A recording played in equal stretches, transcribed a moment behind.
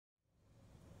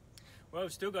Well,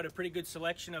 we've still got a pretty good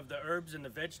selection of the herbs and the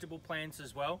vegetable plants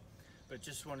as well, but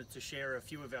just wanted to share a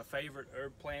few of our favorite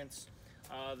herb plants.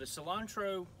 The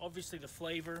cilantro, obviously the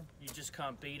flavor, you just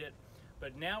can't beat it.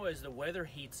 But now as the weather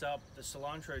heats up, the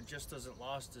cilantro just doesn't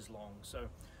last as long. So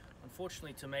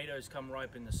unfortunately, tomatoes come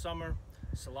ripe in the summer.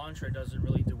 Cilantro doesn't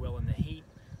really do well in the heat.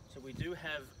 So we do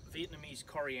have Vietnamese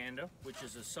coriander, which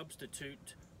is a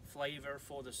substitute flavor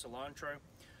for the cilantro.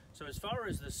 So as far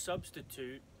as the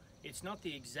substitute, it's not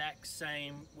the exact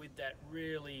same with that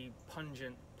really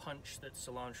pungent punch that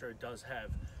cilantro does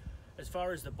have. As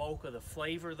far as the bulk of the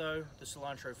flavor though, the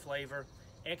cilantro flavor,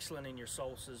 excellent in your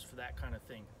salsas for that kind of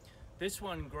thing. This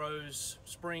one grows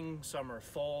spring, summer,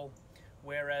 fall,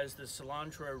 whereas the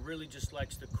cilantro really just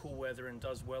likes the cool weather and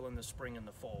does well in the spring and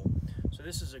the fall. So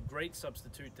this is a great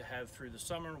substitute to have through the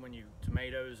summer when you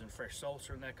tomatoes and fresh salsa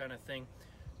and that kind of thing.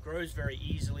 Grows very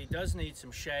easily, does need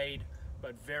some shade,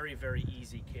 but very, very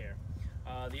easy care.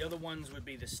 The other ones would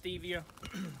be the stevia,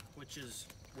 which is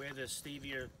where the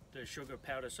stevia, the sugar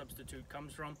powder substitute,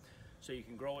 comes from. So you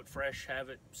can grow it fresh, have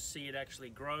it, see it actually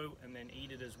grow, and then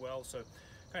eat it as well. So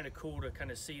kind of cool to kind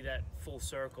of see that full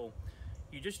circle.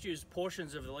 You just use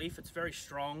portions of the leaf. It's very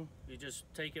strong. You just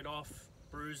take it off,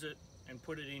 bruise it, and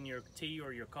put it in your tea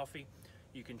or your coffee.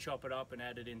 You can chop it up and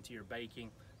add it into your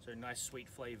baking. So nice sweet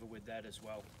flavor with that as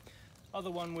well.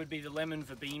 Other one would be the lemon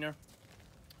verbena.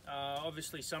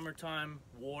 Obviously summertime,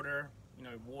 water,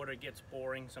 water gets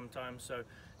boring sometimes, so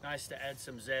nice to add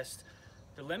some zest.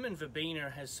 The lemon verbena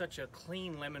has such a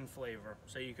clean lemon flavor,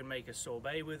 so you can make a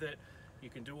sorbet with it, you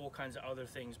can do all kinds of other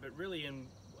things, but really in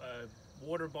a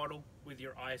water bottle with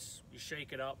your ice, you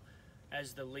shake it up.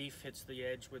 As the leaf hits the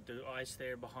edge with the ice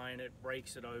there behind it,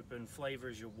 breaks it open,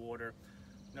 flavors your water.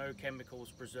 No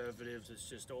chemicals, preservatives, it's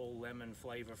just all lemon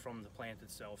flavor from the plant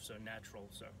itself, so natural.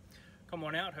 So come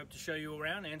on out, hope to show you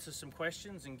around, answer some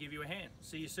questions, and give you a hand.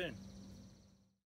 See you soon.